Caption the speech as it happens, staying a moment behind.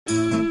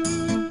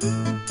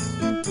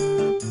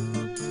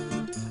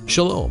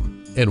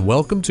Shalom, and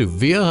welcome to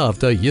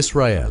V'ahavta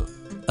Yisrael,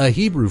 a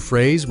Hebrew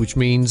phrase which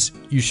means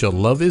you shall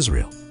love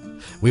Israel.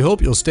 We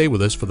hope you'll stay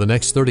with us for the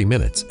next 30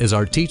 minutes as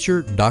our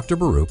teacher, Dr.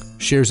 Baruch,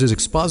 shares his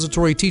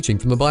expository teaching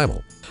from the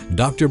Bible.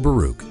 Dr.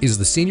 Baruch is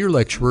the senior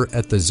lecturer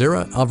at the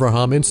Zera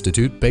Avraham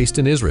Institute based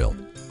in Israel.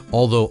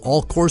 Although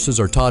all courses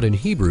are taught in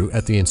Hebrew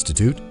at the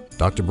Institute,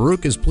 Dr.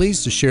 Baruch is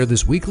pleased to share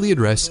this weekly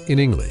address in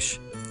English.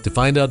 To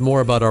find out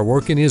more about our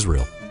work in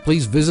Israel,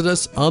 please visit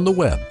us on the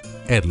web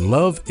at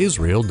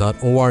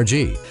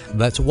loveisrael.org.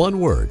 That's one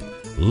word,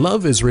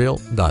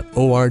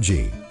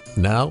 loveisrael.org.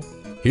 Now,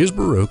 here's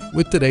Baruch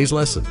with today's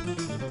lesson.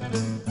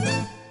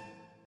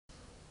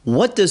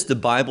 What does the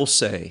Bible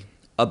say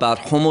about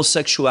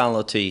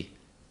homosexuality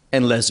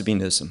and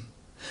lesbianism?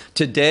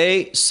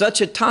 Today, such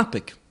a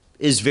topic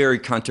is very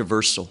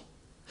controversial.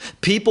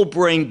 People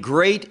bring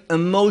great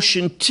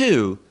emotion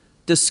to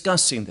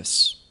discussing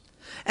this.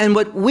 And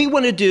what we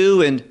want to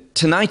do in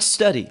tonight's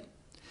study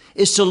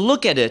is to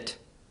look at it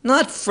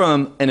not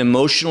from an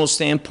emotional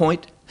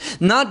standpoint,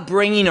 not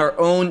bringing our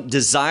own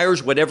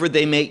desires, whatever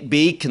they may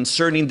be,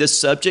 concerning this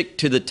subject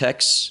to the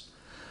text,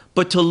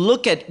 but to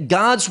look at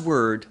God's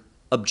Word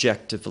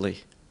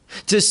objectively,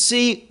 to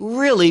see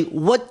really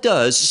what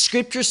does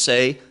Scripture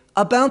say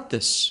about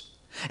this.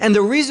 And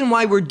the reason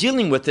why we're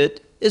dealing with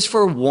it is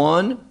for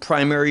one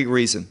primary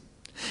reason,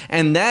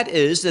 and that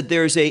is that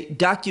there's a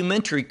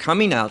documentary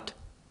coming out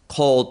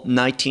called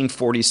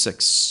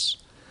 1946.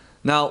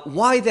 Now,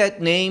 why that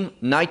name,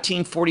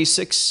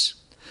 1946?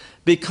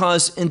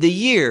 Because in the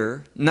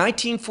year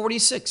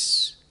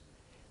 1946,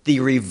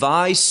 the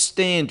Revised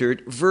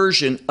Standard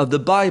Version of the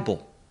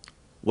Bible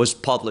was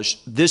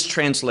published, this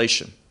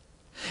translation.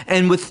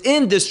 And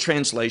within this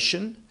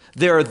translation,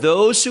 there are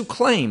those who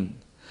claim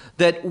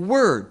that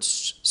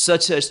words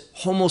such as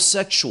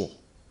homosexual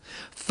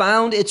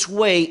found its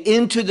way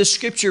into the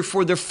Scripture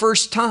for the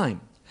first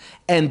time.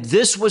 And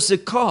this was the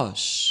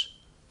cause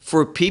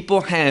for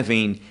people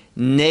having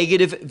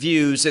negative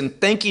views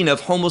and thinking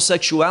of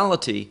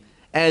homosexuality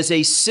as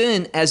a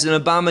sin, as an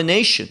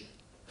abomination.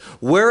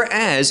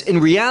 Whereas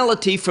in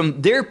reality,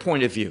 from their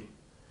point of view,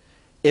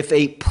 if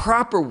a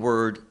proper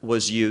word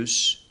was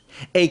used,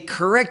 a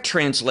correct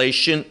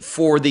translation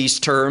for these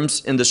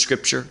terms in the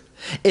Scripture,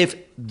 if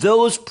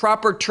those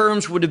proper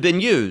terms would have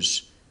been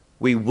used,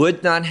 we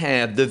would not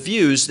have the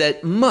views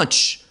that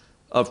much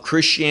of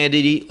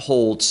Christianity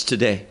holds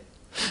today.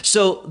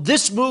 So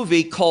this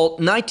movie called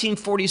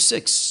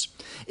 1946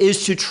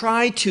 is to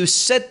try to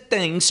set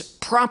things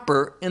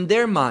proper in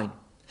their mind.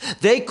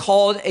 They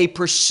call it a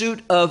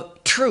pursuit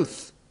of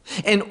truth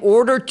in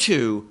order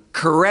to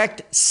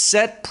correct,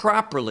 set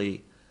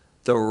properly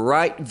the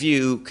right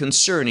view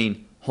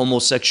concerning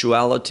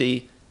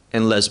homosexuality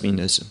and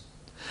lesbianism.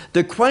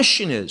 The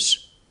question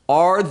is,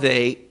 are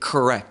they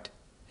correct?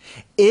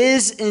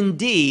 Is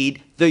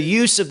indeed the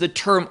use of the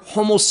term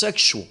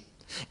homosexual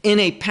in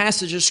a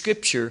passage of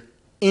Scripture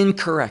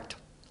incorrect?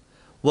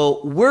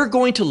 Well, we're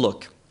going to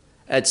look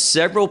at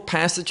several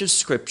passages of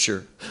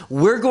Scripture.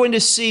 We're going to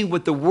see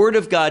what the Word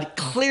of God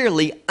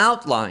clearly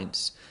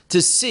outlines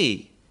to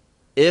see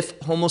if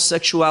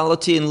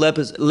homosexuality and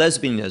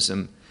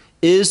lesbianism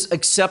is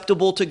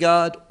acceptable to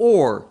God,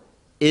 or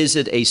is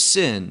it a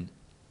sin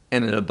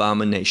and an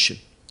abomination.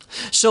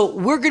 So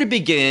we're going to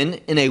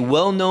begin in a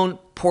well-known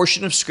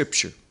portion of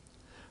Scripture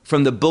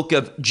from the book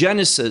of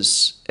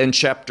Genesis in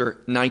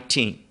chapter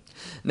 19.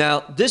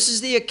 Now, this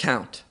is the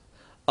account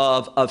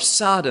of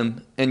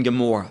Sodom and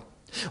Gomorrah.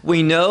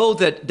 We know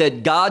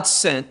that God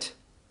sent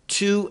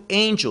two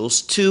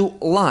angels to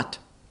Lot,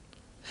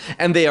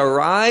 and they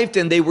arrived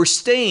and they were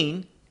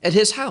staying at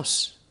his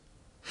house.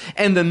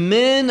 And the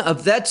men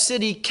of that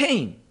city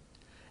came,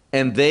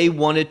 and they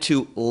wanted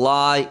to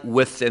lie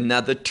with them.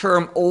 Now, the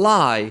term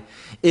lie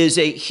is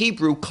a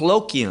Hebrew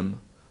colloquium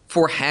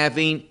for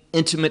having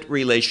intimate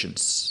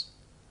relations.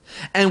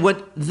 And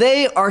what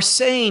they are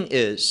saying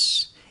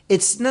is,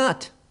 it's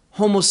not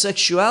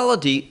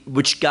homosexuality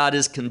which God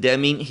is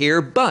condemning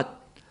here, but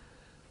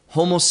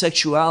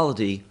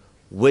homosexuality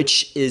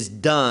which is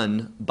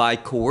done by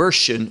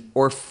coercion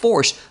or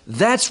force.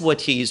 That's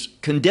what he's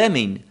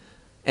condemning,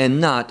 and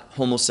not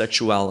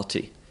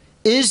homosexuality.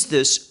 Is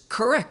this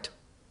correct?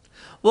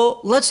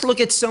 Well, let's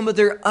look at some of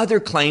their other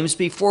claims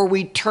before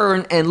we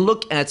turn and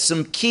look at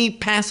some key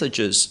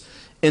passages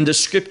in the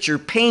Scripture,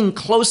 paying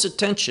close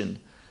attention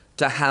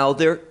to how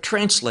they're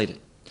translated.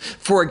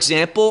 For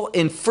example,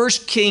 in 1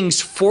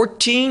 Kings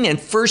 14 and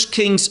 1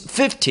 Kings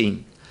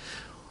 15,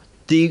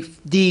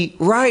 the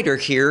writer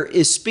here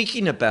is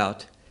speaking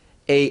about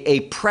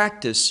a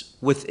practice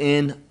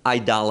within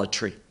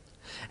idolatry.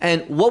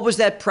 And what was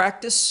that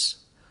practice?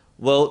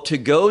 Well, to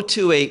go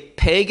to a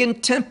pagan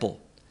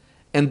temple,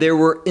 and there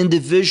were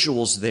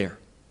individuals there.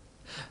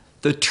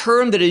 The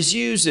term that is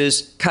used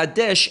is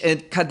Kadesh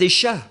and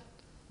Kadisha.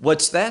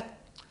 What's that?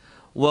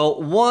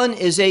 Well, one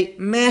is a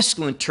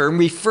masculine term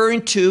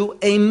referring to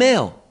a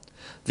male.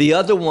 The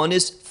other one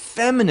is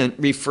feminine,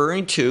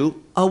 referring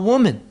to a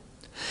woman.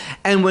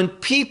 And when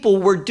people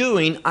were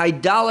doing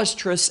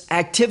idolatrous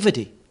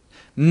activity,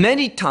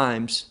 many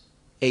times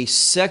a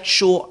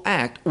sexual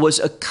act was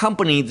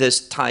accompanying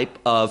this type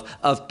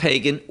of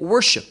pagan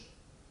worship.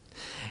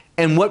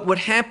 And what would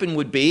happen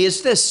would be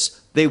is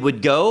this: they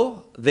would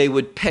go, they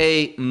would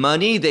pay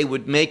money, they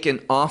would make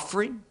an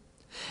offering,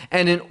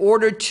 and in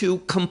order to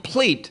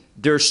complete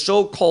their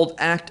so-called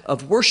act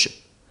of worship,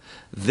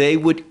 they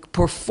would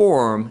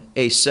perform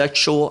a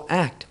sexual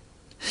act.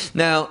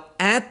 Now,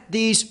 at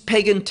these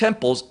pagan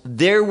temples,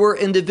 there were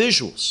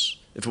individuals.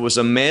 If it was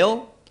a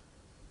male,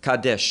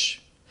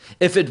 Kadesh.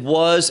 If it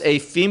was a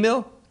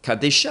female,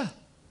 Kadisha.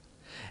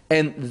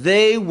 And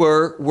they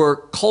were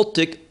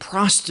cultic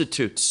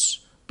prostitutes,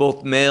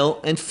 both male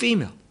and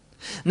female.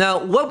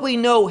 Now, what we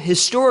know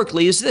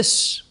historically is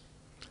this: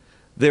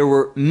 there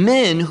were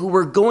men who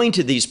were going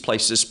to these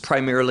places,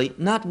 primarily,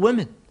 not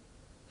women.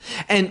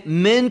 And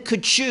men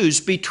could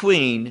choose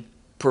between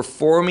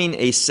performing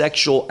a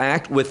sexual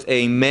act with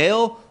a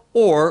male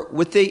or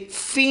with a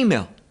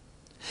female.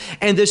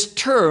 And this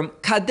term,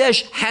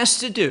 Kadesh, has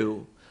to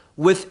do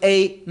with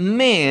a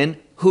man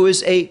who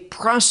is a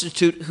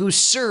prostitute who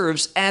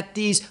serves at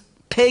these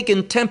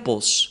pagan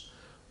temples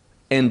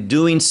and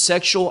doing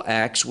sexual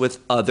acts with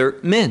other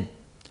men.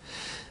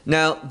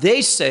 Now,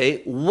 they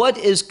say what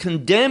is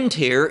condemned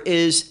here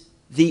is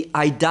the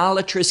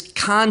idolatrous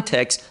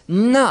context,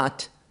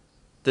 not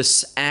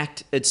this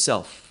act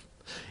itself.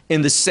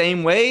 In the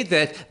same way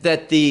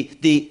that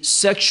the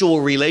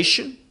sexual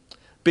relation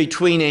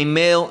between a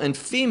male and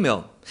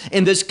female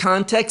in this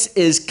context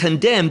is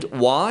condemned.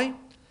 Why?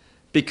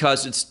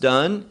 Because it's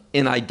done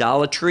in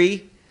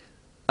idolatrous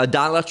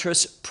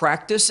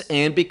practice,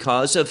 and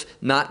because of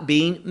not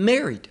being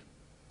married.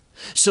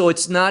 So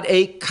it's not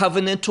a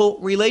covenantal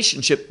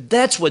relationship.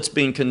 That's what's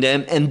being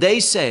condemned. And they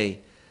say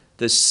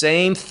the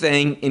same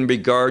thing in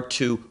regard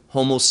to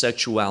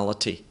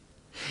homosexuality.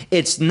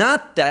 It's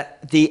not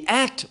that the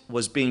act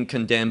was being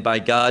condemned by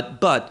God,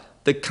 but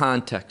the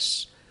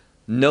context.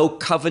 No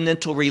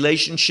covenantal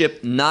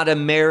relationship, not a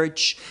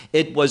marriage.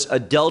 It was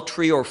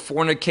adultery or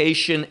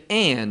fornication,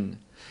 and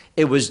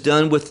it was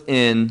done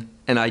within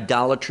an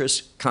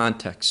idolatrous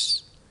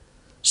context.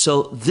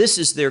 So this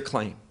is their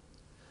claim.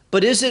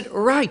 But is it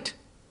right?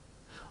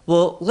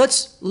 Well,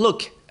 let's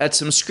look at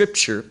some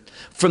scripture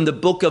from the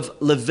book of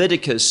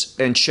Leviticus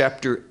and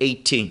chapter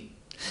 18.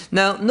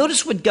 Now,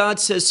 notice what God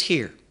says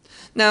here.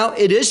 Now,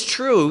 it is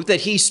true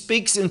that he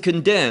speaks and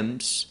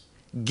condemns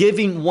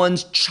giving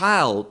one's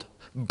child,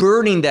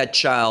 burning that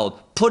child,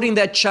 putting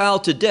that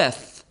child to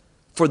death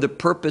for the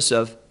purpose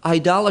of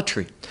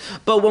idolatry.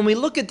 But when we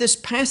look at this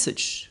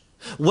passage,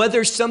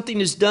 whether something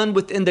is done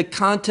within the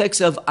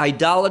context of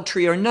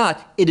idolatry or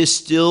not, it is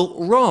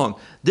still wrong.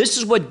 This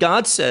is what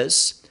God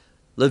says,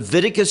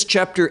 Leviticus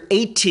chapter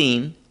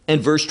 18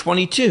 and verse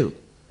 22.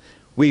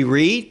 We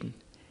read,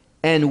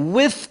 "And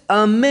with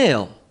a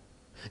male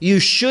you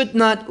should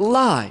not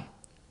lie."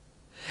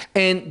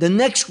 And the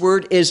next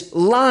word is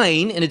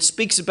lying, and it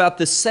speaks about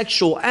the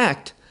sexual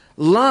act,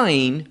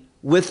 lying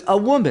with a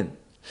woman.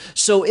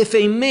 So if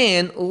a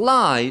man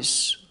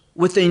lies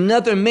with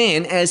another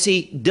man as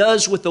he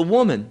does with a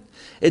woman,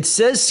 it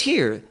says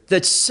here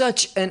that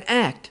such an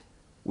act,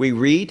 we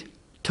read,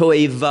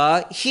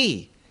 toeva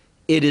hi,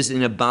 it is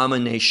an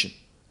abomination.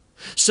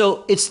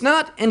 So it's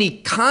not any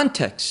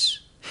context.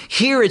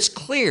 Here it's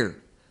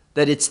clear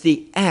that it's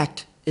the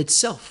act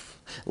itself.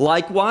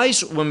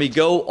 Likewise, when we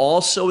go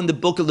also in the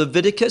book of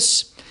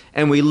Leviticus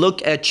and we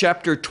look at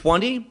chapter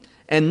 20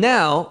 and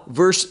now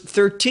verse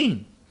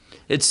 13,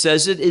 it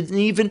says it in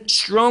even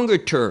stronger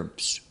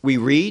terms. We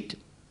read,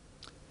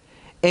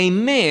 "A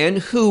man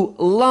who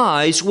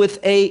lies with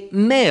a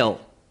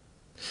male."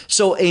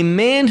 So a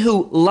man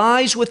who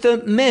lies with a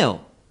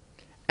male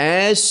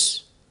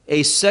as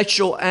a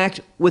sexual act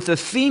with a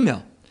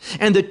female.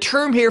 And the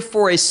term here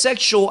for a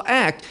sexual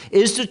act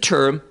is the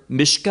term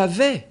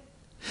mishkaveh.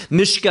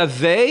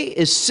 Mishkaveh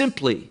is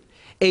simply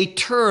a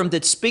term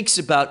that speaks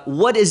about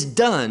what is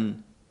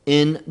done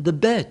in the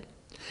bed.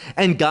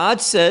 And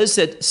God says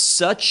that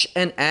such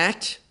an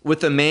act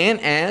with a man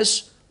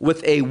as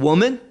with a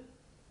woman,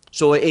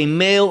 so a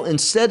male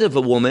instead of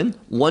a woman,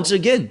 once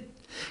again,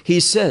 he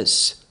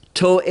says,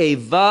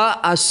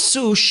 to'eva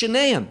asu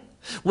sheneim,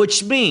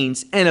 which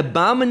means an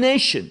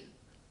abomination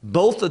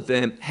both of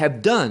them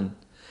have done.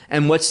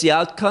 And what's the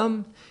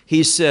outcome?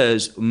 He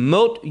says,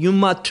 mot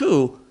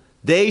yumatu,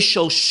 they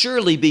shall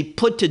surely be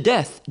put to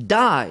death,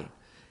 die,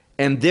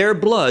 and their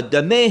blood,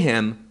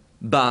 damehem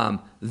bam,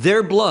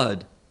 their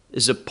blood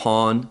is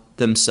upon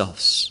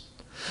themselves.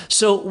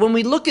 So when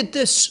we look at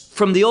this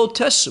from the Old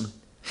Testament,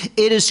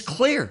 it is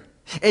clear.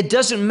 It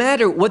doesn't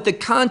matter what the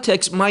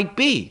context might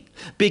be,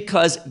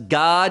 because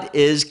God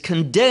is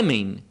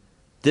condemning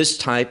this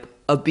type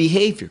of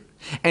behavior.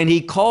 And he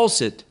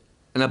calls it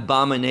an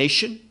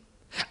abomination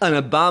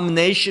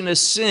of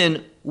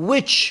sin,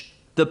 which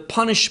the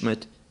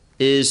punishment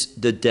is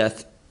the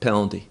death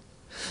penalty.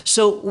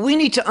 So we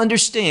need to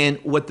understand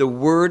what the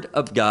Word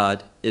of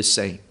God is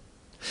saying.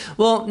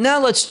 Well,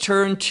 now let's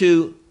turn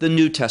to the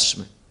New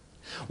Testament.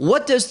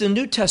 What does the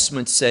New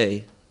Testament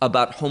say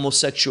about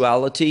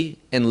homosexuality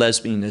and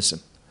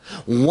lesbianism?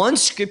 One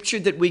scripture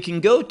that we can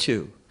go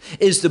to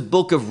is the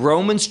book of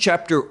Romans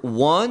chapter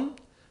 1,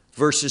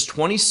 verses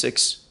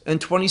 26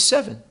 and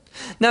 27.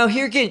 Now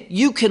here again,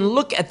 you can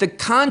look at the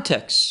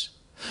context,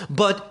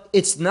 but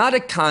it's not a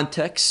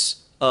context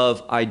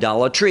of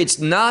idolatry. It's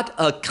not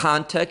a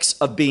context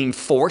of being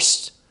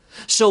forced.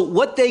 So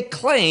what they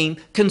claim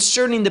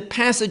concerning the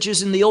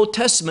passages in the Old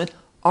Testament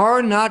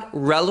are not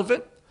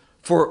relevant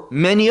for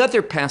many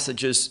other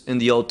passages in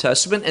the Old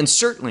Testament, and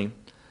certainly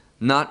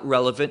not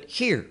relevant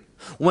here.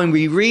 When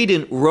we read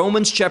in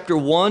Romans chapter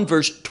 1,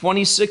 verse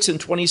 26 and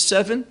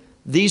 27,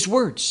 these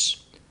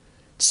words,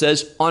 it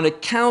says, on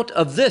account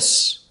of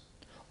this,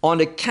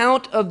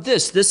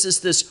 this is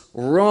this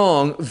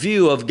wrong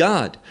view of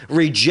God,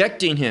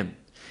 rejecting him.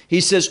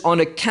 He says, on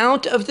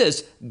account of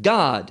this,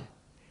 God,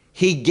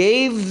 he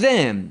gave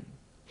them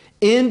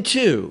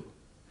into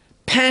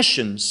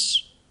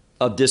passions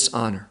of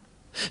dishonor.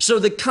 So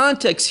the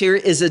context here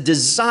is a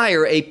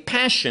desire, a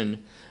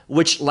passion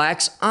which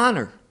lacks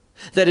honor,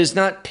 that is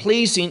not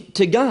pleasing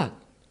to God.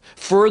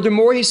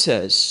 Furthermore, he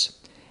says,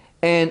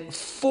 and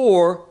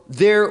for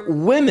their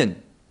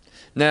women.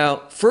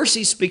 Now, first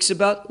he speaks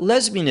about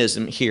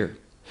lesbianism here.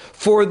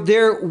 For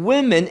their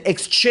women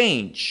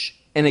exchange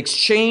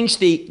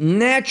the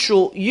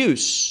natural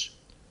use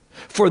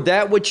for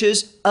that which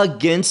is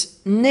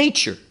against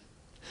nature.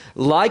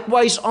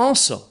 Likewise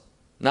also,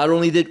 not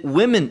only did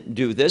women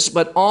do this,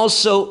 but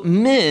also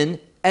men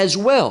as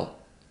well,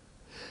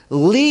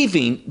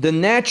 leaving the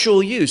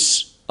natural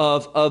use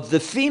of the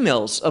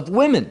females, of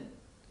women.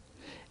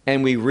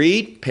 And we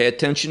read, pay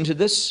attention to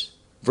this,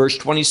 verse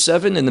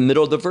 27 in the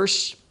middle of the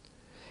verse,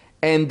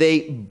 and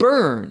they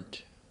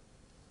burned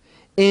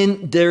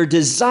in their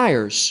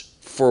desires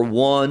for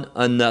one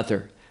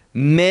another,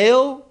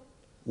 male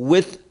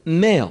with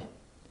male.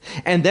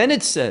 And then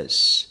it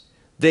says,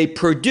 they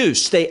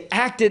produced, they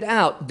acted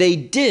out, they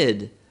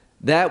did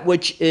that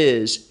which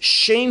is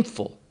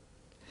shameful,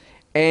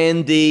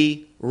 and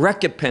the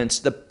recompense,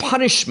 the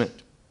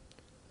punishment,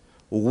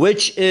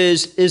 which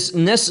is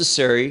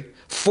necessary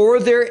for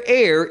their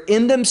error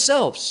in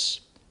themselves,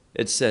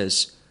 it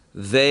says,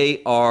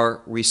 they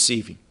are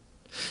receiving.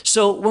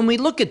 So when we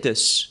look at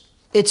this,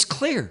 it's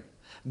clear.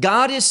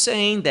 God is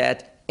saying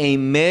that a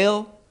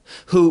male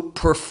who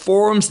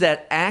performs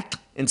that act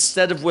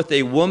instead of with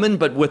a woman,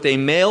 but with a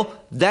male,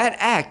 that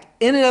act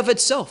in and of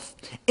itself,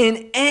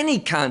 in any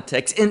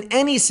context, in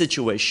any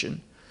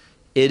situation,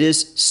 it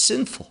is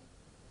sinful.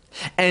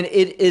 And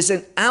it is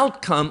an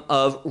outcome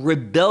of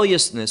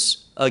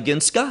rebelliousness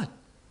against God.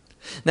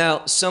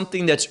 Now,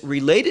 something that's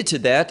related to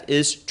that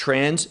is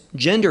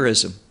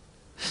transgenderism.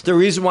 The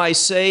reason why I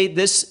say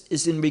this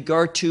is in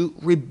regard to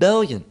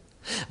rebellion.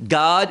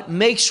 God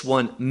makes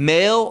one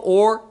male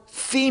or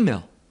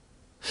female,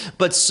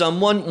 but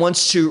someone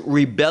wants to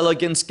rebel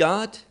against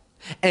God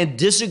and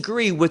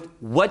disagree with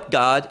what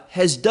God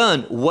has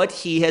done, what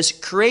he has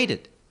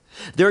created.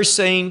 They're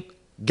saying,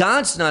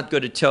 God's not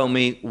going to tell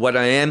me what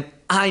I am.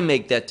 I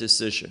make that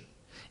decision.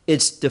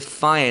 It's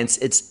defiance,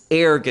 it's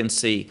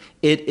arrogancy,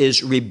 it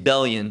is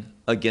rebellion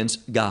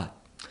against God.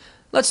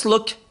 Let's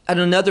look at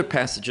another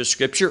passage of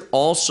Scripture,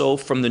 also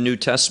from the New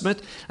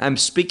Testament. I'm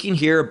speaking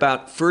here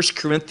about 1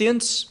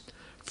 Corinthians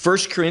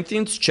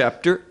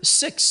chapter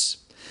 6.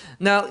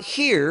 Now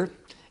here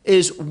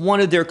is one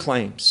of their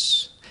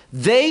claims.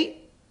 They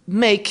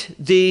make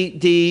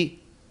the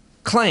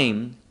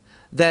claim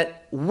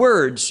that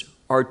words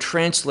are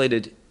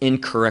translated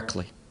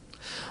incorrectly.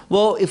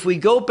 Well, if we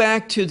go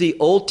back to the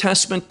Old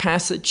Testament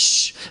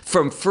passage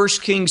from 1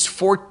 Kings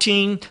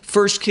 14,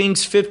 1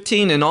 Kings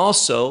 15, and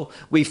also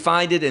we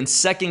find it in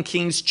 2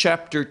 Kings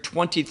chapter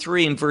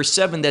 23 and verse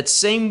 7, that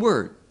same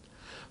word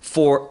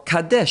for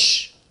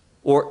Kadesh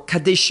or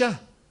Kadesha.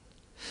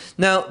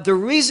 Now, the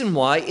reason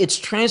why it's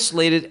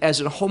translated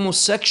as a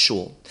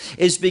homosexual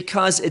is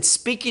because it's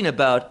speaking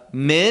about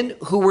men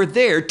who were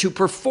there to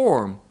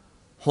perform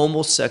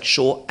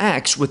homosexual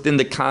acts within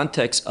the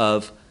context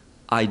of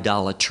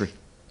idolatry.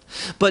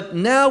 But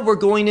now we're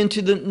going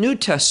into the New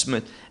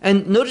Testament,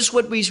 and notice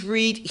what we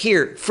read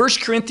here, 1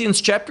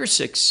 Corinthians chapter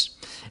 6,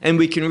 and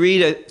we can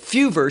read a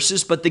few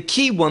verses, but the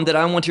key one that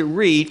I want to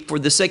read for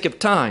the sake of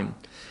time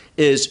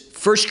is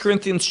 1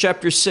 Corinthians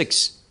chapter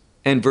 6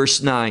 and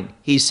verse 9.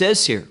 He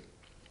says here,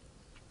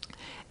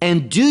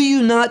 and do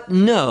you not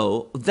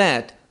know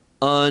that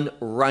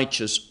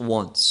unrighteous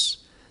ones?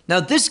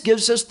 Now this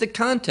gives us the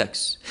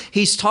context.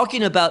 He's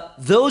talking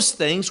about those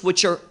things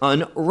which are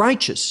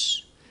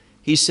unrighteous.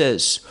 He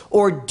says,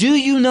 or do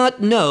you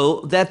not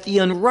know that the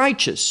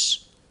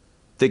unrighteous,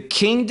 the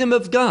kingdom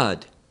of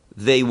God,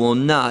 they will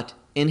not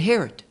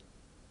inherit?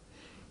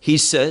 He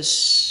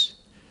says,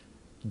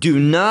 do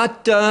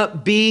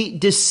not be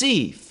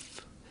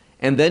deceived.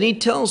 And then he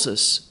tells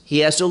us, he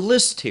has a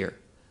list here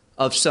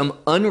of some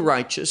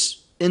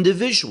unrighteous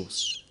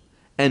individuals.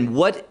 And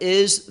what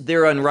is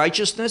their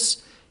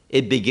unrighteousness?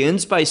 It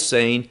begins by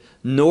saying,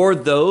 nor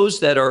those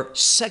that are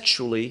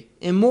sexually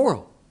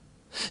immoral.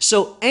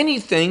 So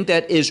anything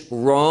that is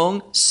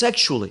wrong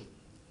sexually.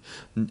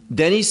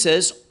 Then he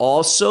says,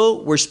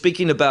 also, we're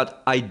speaking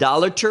about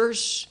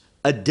idolaters,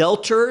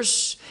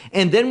 adulterers,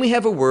 and then we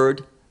have a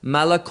word,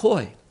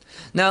 malakoi.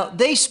 Now,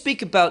 they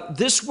speak about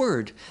this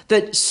word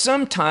that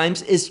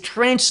sometimes is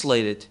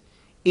translated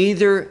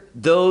either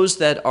those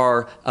that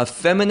are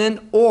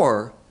effeminate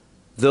or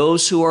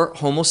those who are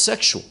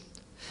homosexual.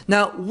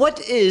 Now, what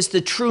is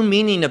the true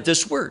meaning of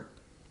this word?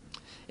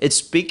 It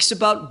speaks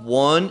about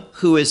one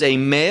who is a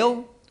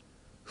male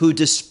who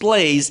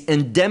displays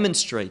and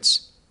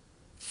demonstrates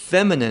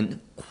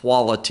feminine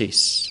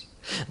qualities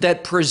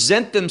that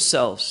present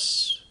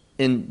themselves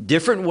in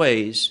different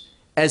ways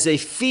as a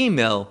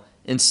female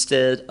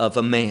instead of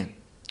a man.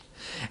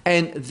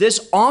 And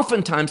this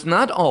oftentimes,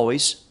 not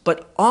always,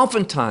 but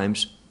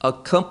oftentimes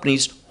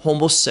accompanies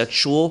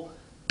homosexual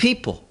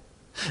people.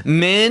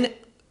 Men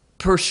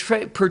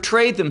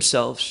portray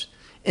themselves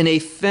in a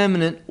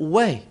feminine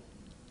way.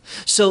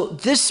 So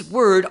this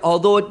word,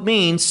 although it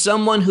means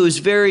someone who is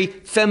very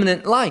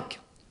feminine-like,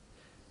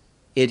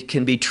 it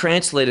can be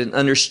translated and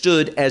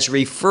understood as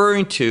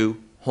referring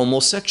to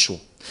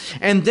homosexual.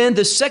 And then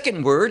the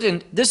second word,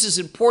 and this is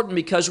important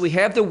because we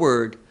have the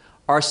word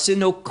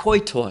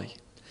arsenokoitoi.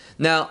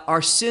 Now,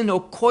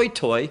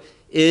 arsenokoitoi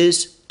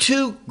is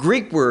two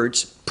Greek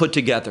words put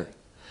together.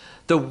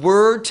 The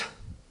word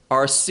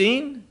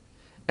arsin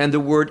and the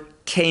word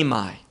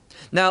kamai.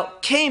 Now,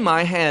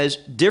 kamai has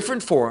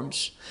different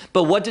forms,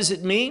 but what does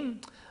it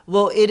mean?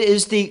 Well, it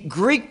is the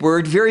Greek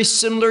word very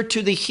similar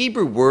to the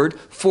Hebrew word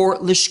for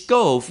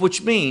lishkov,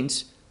 which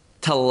means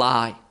to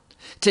lie.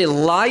 To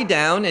lie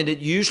down, and it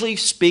usually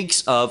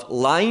speaks of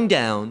lying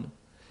down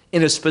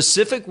in a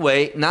specific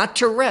way, not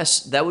to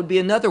rest, that would be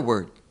another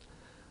word,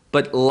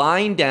 but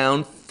lying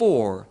down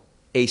for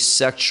a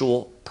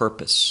sexual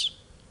purpose.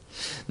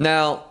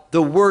 Now,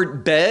 the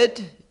word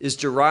bed is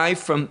derived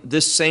from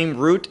this same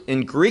root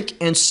in Greek,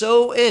 and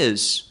so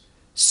is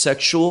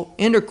sexual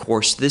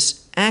intercourse,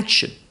 this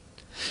action.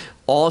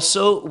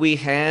 Also, we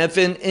have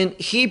in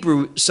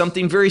Hebrew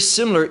something very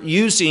similar,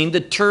 using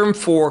the term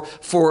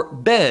for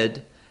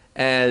bed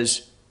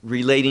as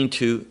relating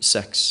to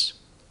sex.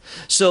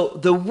 So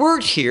the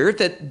word here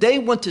that they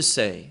want to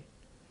say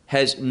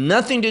has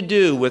nothing to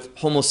do with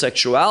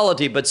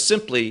homosexuality, but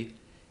simply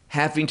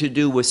having to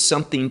do with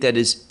something that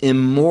is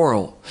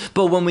immoral.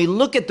 But when we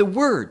look at the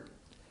word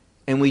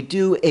and we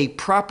do a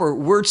proper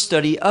word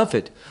study of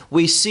it,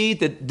 we see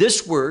that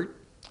this word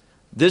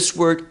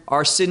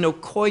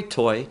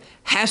arsenokoitoi,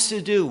 has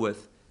to do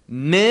with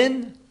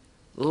men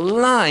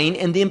lying,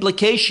 and the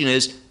implication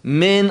is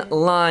men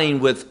lying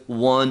with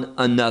one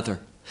another,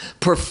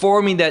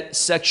 performing that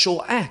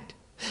sexual act.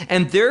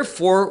 And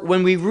therefore,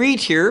 when we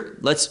read here,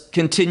 let's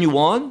continue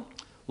on.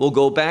 We'll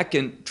go back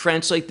and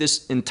translate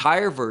this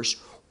entire verse.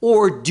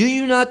 Or do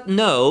you not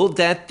know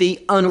that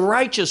the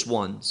unrighteous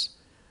ones,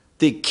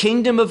 the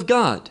kingdom of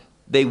God,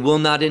 they will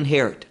not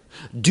inherit?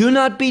 Do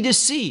not be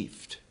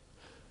deceived,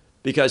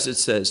 because it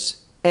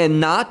says, and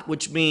not,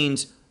 which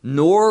means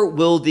nor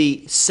will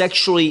the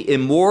sexually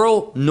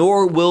immoral,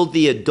 nor will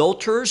the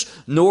adulterers,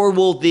 nor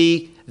will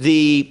the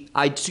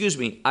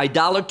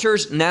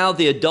idolaters, now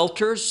the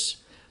adulterers,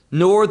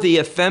 nor the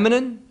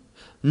effeminate,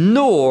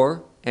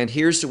 nor, and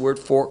here's the word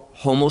for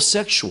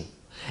homosexual,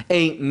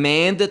 a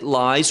man that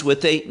lies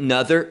with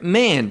another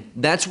man.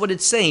 That's what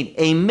it's saying,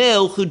 a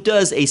male who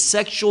does a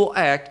sexual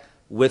act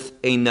with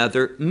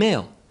another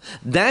male.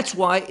 That's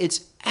why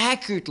it's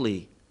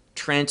accurately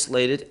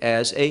translated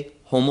as a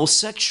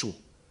homosexual.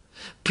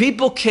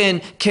 People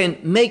can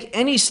make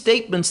any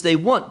statements they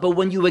want, but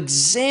when you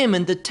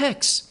examine the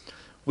text,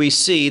 we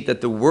see that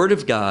the Word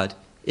of God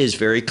is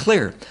very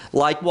clear.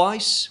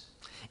 Likewise,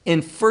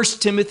 in 1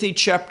 Timothy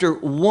chapter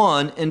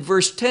 1 and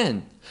verse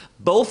 10,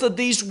 both of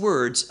these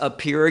words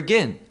appear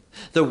again.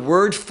 The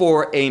word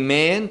for a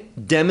man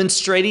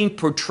demonstrating,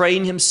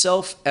 portraying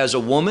himself as a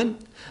woman,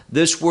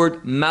 this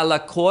word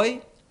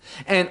malakoi,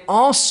 and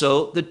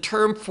also the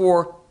term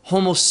for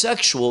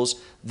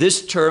homosexuals,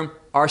 this term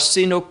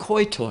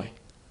arsenokoitoi.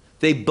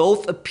 They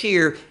both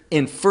appear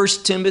in 1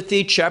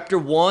 Timothy chapter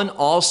 1,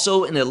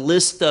 also in a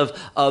list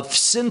of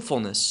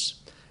sinfulness.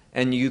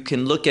 And you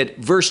can look at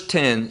verse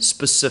 10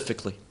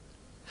 specifically.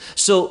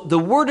 So the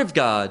Word of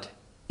God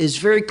is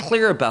very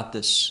clear about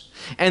this.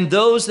 And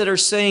those that are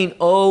saying,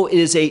 oh, it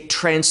is a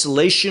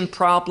translation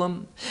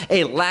problem,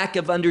 a lack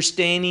of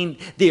understanding,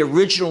 the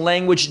original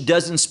language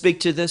doesn't speak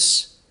to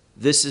this,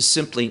 this is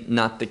simply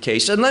not the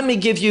case. And let me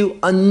give you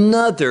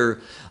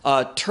another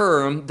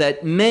term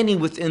that many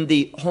within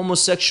the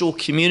homosexual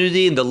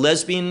community and the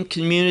lesbian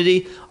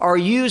community are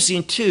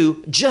using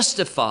to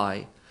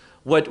justify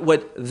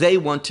what they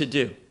want to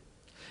do.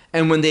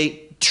 And when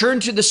they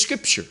turn to the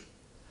Scripture,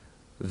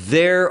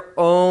 their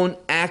own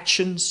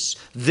actions,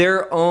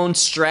 their own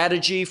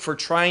strategy for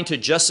trying to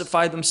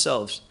justify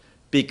themselves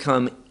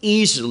become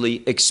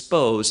easily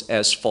exposed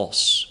as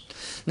false.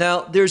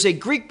 Now, there's a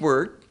Greek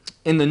word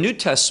in the New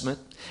Testament,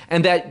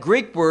 and that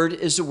Greek word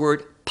is the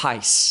word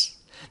pais.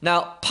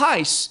 Now,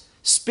 pais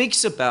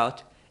speaks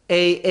about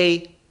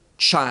a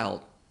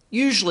child,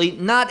 usually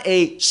not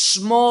a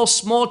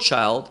small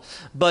child,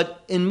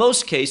 but in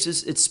most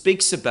cases it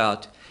speaks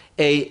about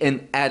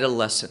an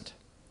adolescent.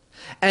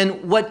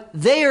 And what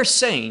they are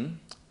saying,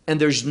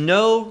 and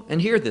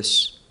and hear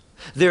this,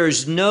 There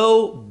is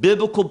no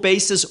biblical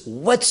basis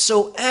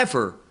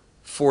whatsoever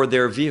for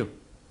their view.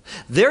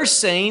 They're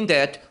saying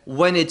that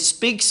when it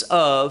speaks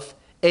of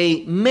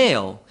a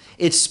male,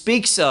 it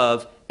speaks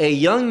of a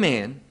young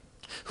man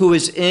who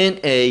is in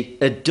an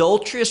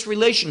adulterous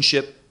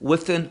relationship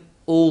with an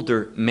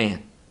older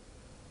man.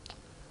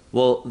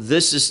 Well,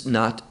 this is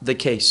not the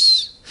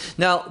case.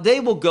 Now, they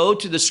will go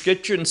to the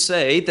scripture and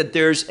say that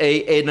there's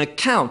an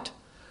account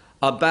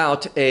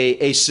about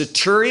a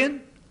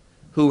centurion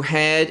who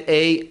had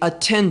an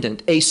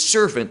attendant, a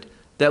servant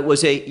that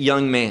was a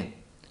young man.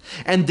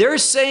 And they're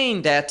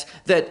saying that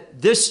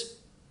this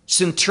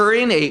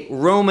centurion, a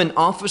Roman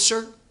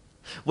officer,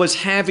 was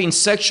having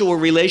sexual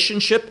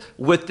relationship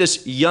with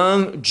this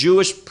young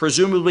Jewish,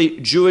 presumably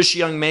Jewish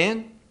young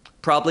man,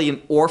 probably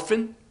an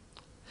orphan.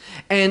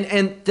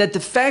 And that the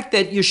fact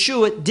that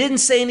Yeshua didn't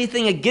say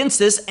anything against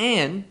this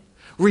and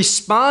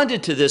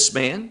responded to this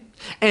man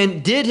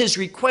and did his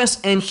request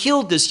and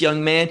healed this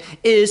young man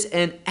is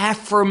an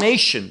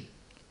affirmation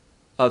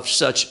of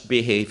such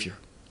behavior.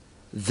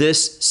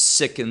 This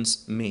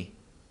sickens me.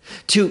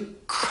 To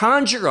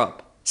conjure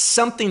up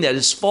something that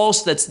is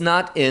false that's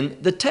not in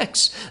the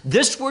text.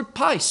 This word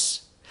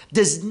pais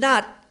does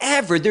not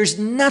ever, there's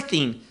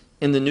nothing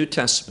in the New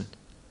Testament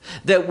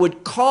that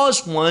would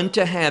cause one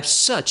to have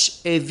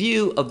such a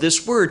view of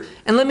this word.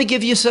 And let me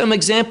give you some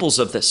examples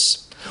of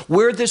this.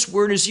 Where this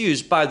word is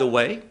used, by the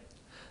way,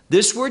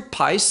 this word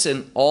pais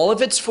in all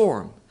of its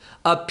form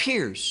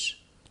appears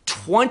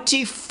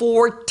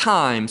 24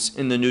 times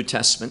in the New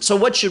Testament. So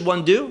what should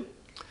one do?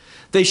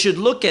 They should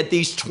look at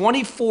these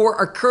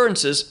 24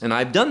 occurrences, and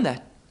I've done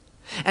that,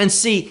 and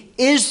see,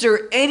 is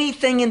there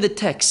anything in the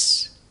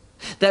text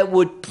that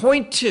would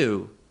point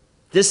to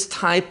this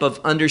type of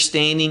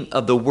understanding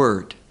of the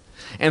word?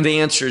 And the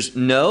answer is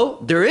no,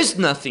 there is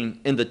nothing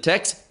in the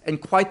text, and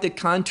quite the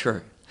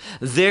contrary.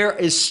 There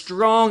is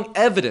strong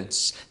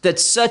evidence that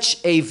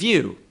such a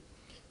view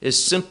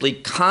is simply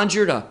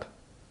conjured up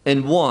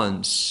in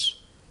one's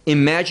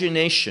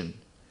imagination,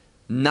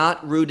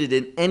 not rooted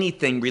in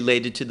anything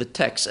related to the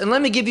text. And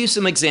let me give you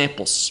some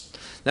examples.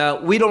 Now,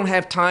 we don't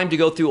have time to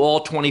go through all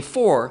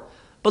 24,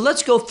 but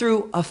let's go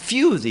through a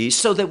few of these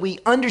so that we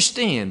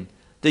understand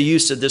the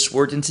use of this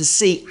word and to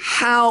see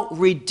how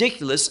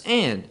ridiculous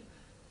and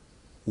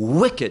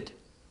wicked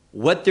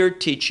what their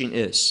teaching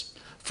is.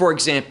 For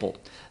example,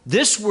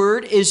 this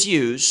word is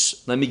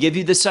used, let me give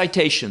you the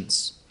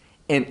citations,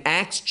 in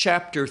Acts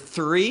chapter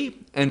 3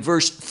 and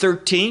verse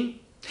 13,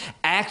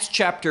 Acts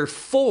chapter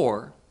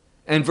 4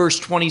 and verse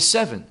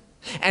 27,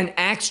 and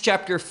Acts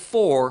chapter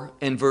 4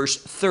 and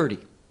verse 30.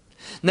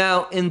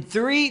 Now, in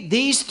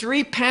these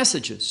three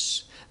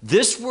passages,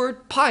 this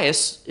word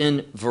pious, in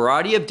a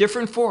variety of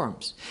different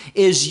forms,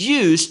 is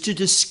used to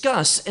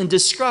discuss and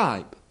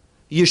describe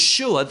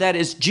Yeshua, that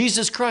is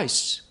Jesus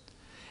Christ,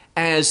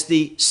 as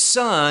the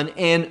Son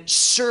and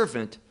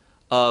servant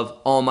of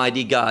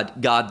Almighty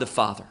God, God the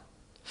Father.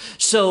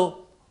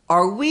 So,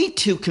 are we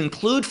to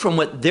conclude from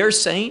what they're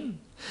saying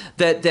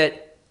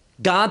that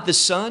God the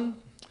Son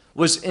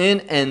was in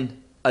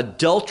an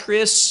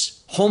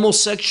adulterous,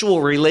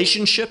 homosexual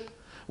relationship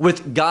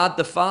with God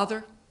the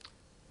Father?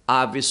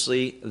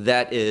 Obviously,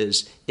 that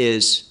is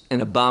an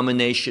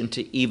abomination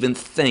to even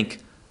think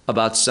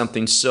about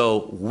something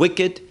so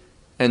wicked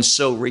and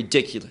so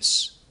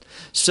ridiculous.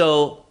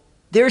 So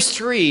there's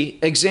three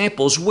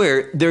examples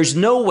where there's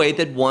no way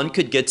that one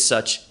could get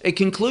such a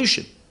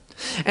conclusion.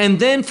 And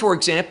then, for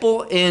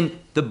example, in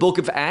the book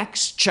of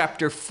Acts,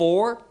 chapter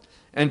 4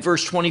 and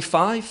verse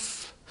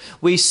 25,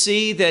 we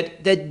see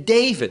that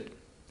David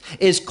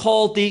is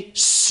called the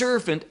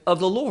servant of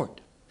the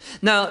Lord.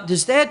 Now,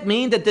 does that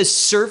mean that this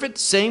servant,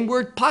 same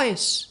word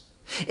pious,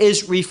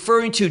 is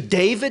referring to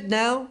David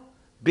now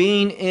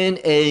being in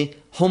a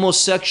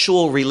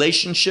homosexual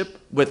relationship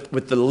with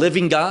the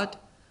living God?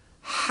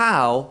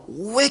 How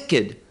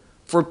wicked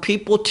for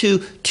people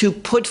to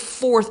put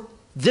forth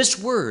this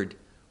word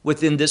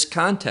within this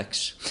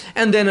context.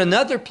 And then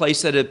another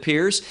place that it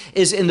appears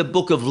is in the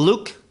book of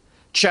Luke,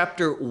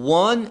 chapter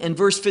 1 and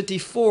verse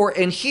 54.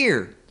 And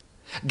here,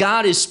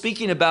 God is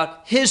speaking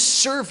about his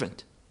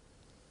servant,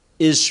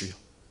 Israel.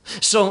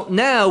 So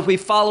now we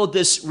follow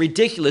this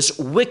ridiculous,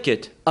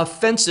 wicked,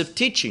 offensive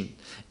teaching.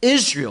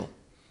 Israel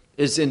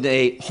is in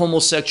a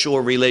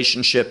homosexual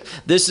relationship.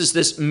 This is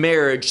this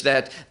marriage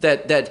that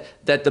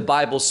the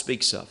Bible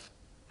speaks of.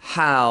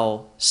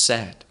 How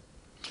sad.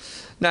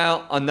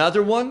 Now,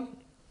 another one,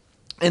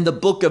 in the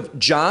book of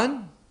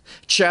John,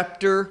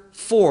 chapter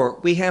 4,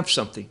 we have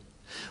something.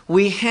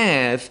 We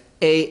have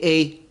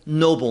a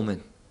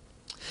nobleman.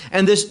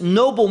 And this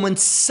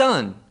nobleman's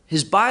son,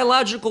 his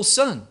biological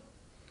son,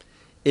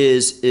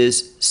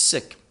 is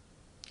sick.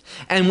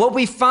 And what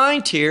we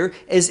find here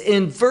is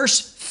in verse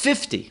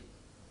 50,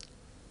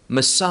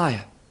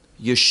 Messiah,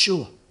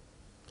 Yeshua,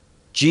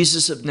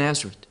 Jesus of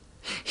Nazareth,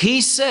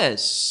 he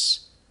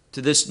says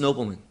to this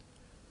nobleman,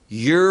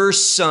 your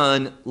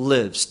son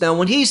lives. Now,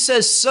 when he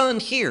says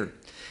son here,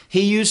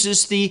 he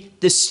uses the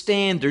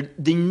standard,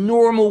 the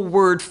normal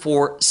word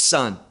for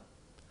son.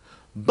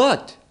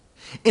 But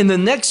in the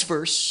next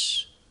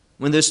verse,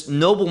 when this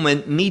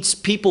nobleman meets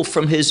people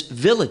from his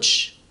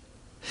village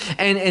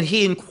and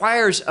he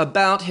inquires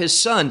about his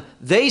son,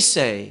 they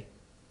say,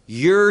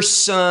 "Your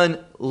son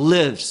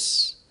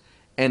lives."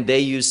 And they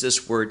use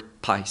this word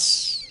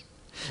pais.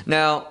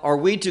 Now, are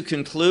we to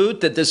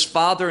conclude that this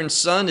father and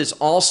son is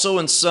also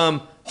in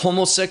some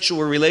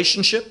homosexual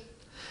relationship?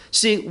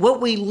 See, what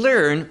we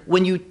learn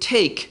when you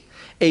take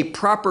a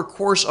proper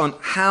course on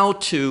how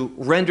to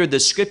render the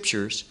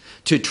scriptures,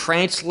 to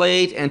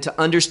translate and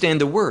to understand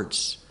the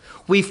words,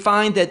 we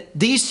find that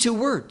these two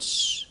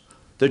words,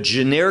 the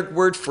generic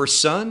word for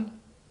son,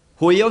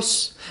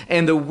 huios,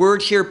 and the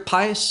word here,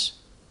 pais,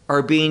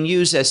 are being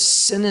used as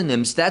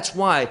synonyms. That's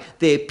why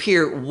they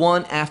appear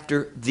one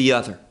after the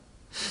other.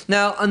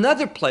 Now,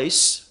 another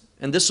place,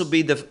 and this will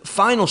be the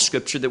final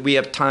scripture that we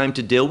have time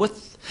to deal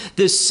with,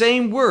 this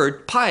same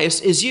word,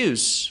 pais, is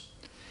used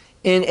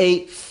in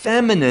a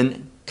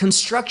feminine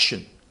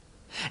construction.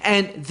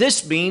 And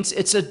this means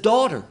it's a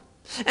daughter.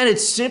 And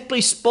it's simply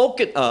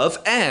spoken of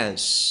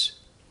as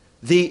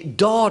the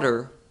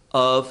daughter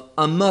of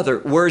a mother.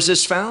 Where is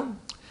this found?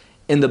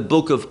 In the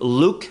book of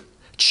Luke,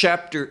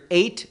 chapter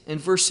 8 and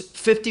verse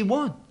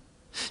 51.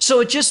 So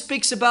it just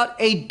speaks about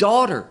a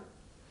daughter.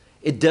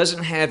 It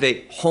doesn't have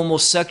a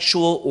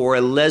homosexual or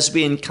a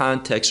lesbian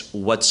context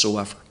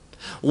whatsoever.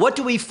 What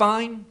do we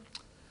find?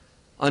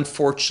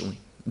 Unfortunately,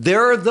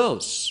 there are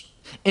those,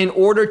 in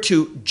order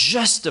to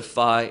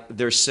justify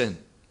their sin,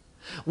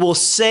 will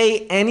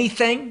say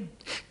anything,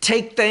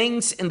 take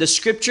things in the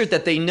scripture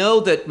that they know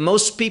that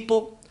most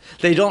people,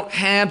 they don't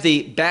have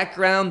the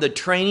background, the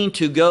training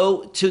to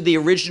go to the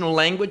original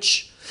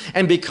language.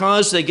 And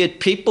because they get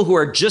people who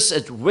are just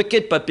as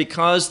wicked, but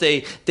because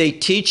they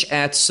teach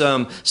at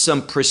some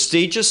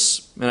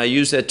prestigious, and I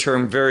use that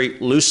term very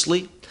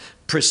loosely,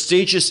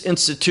 prestigious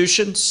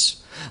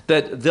institutions,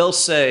 that they'll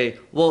say,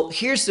 well,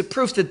 here's the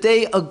proof that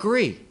they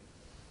agree.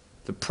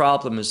 The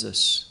problem is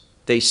this: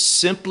 they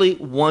simply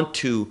want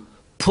to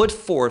put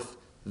forth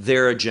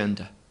their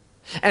agenda,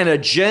 an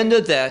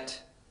agenda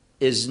that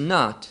is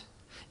not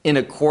in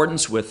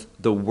accordance with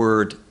the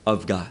Word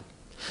of God.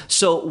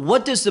 So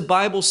what does the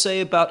Bible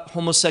say about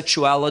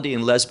homosexuality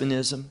and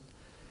lesbianism?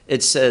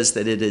 It says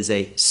that it is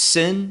a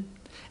sin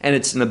and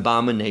it's an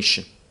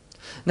abomination.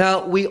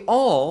 Now, we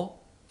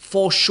all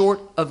fall short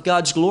of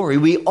God's glory.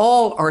 We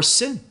all are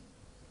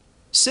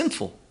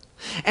sinful.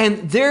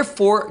 And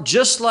therefore,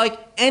 just like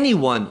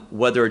anyone,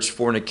 whether it's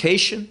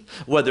fornication,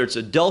 whether it's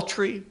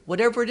adultery,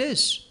 whatever it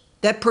is,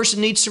 that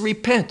person needs to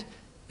repent,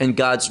 and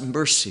God's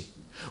mercy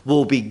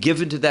will be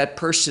given to that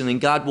person, and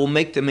God will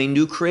make them a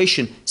new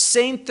creation.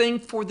 Same thing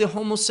for the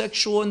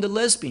homosexual and the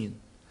lesbian.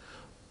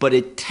 But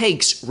it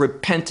takes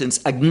repentance,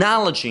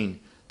 acknowledging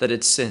that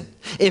it's sin.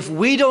 If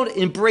we don't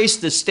embrace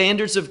the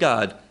standards of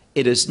God,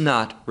 it is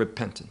not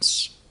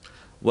repentance.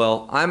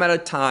 Well, I'm out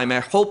of time. I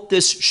hope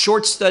this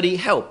short study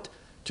helped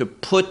to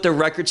put the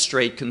record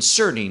straight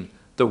concerning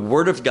the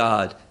Word of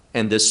God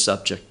and this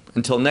subject.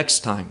 Until next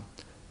time,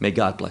 may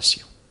God bless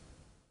you.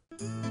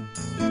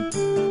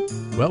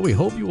 Well, we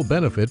hope you will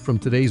benefit from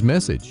today's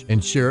message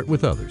and share it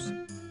with others.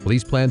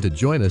 Please plan to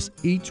join us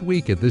each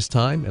week at this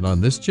time and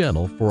on this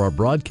channel for our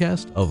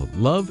broadcast of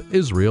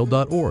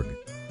loveisrael.org.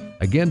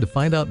 Again, to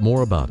find out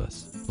more about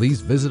us,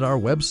 please visit our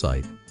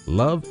website,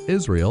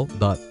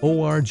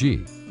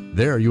 loveisrael.org.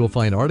 There you will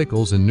find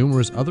articles and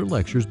numerous other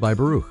lectures by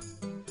Baruch.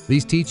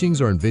 These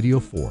teachings are in video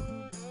form.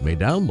 You may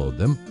download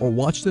them or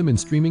watch them in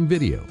streaming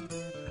video.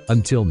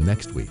 Until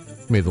next week,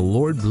 may the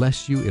Lord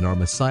bless you in our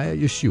Messiah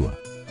Yeshua,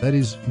 that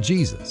is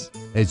Jesus,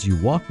 as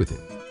you walk with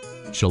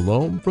Him.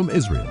 Shalom from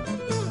Israel.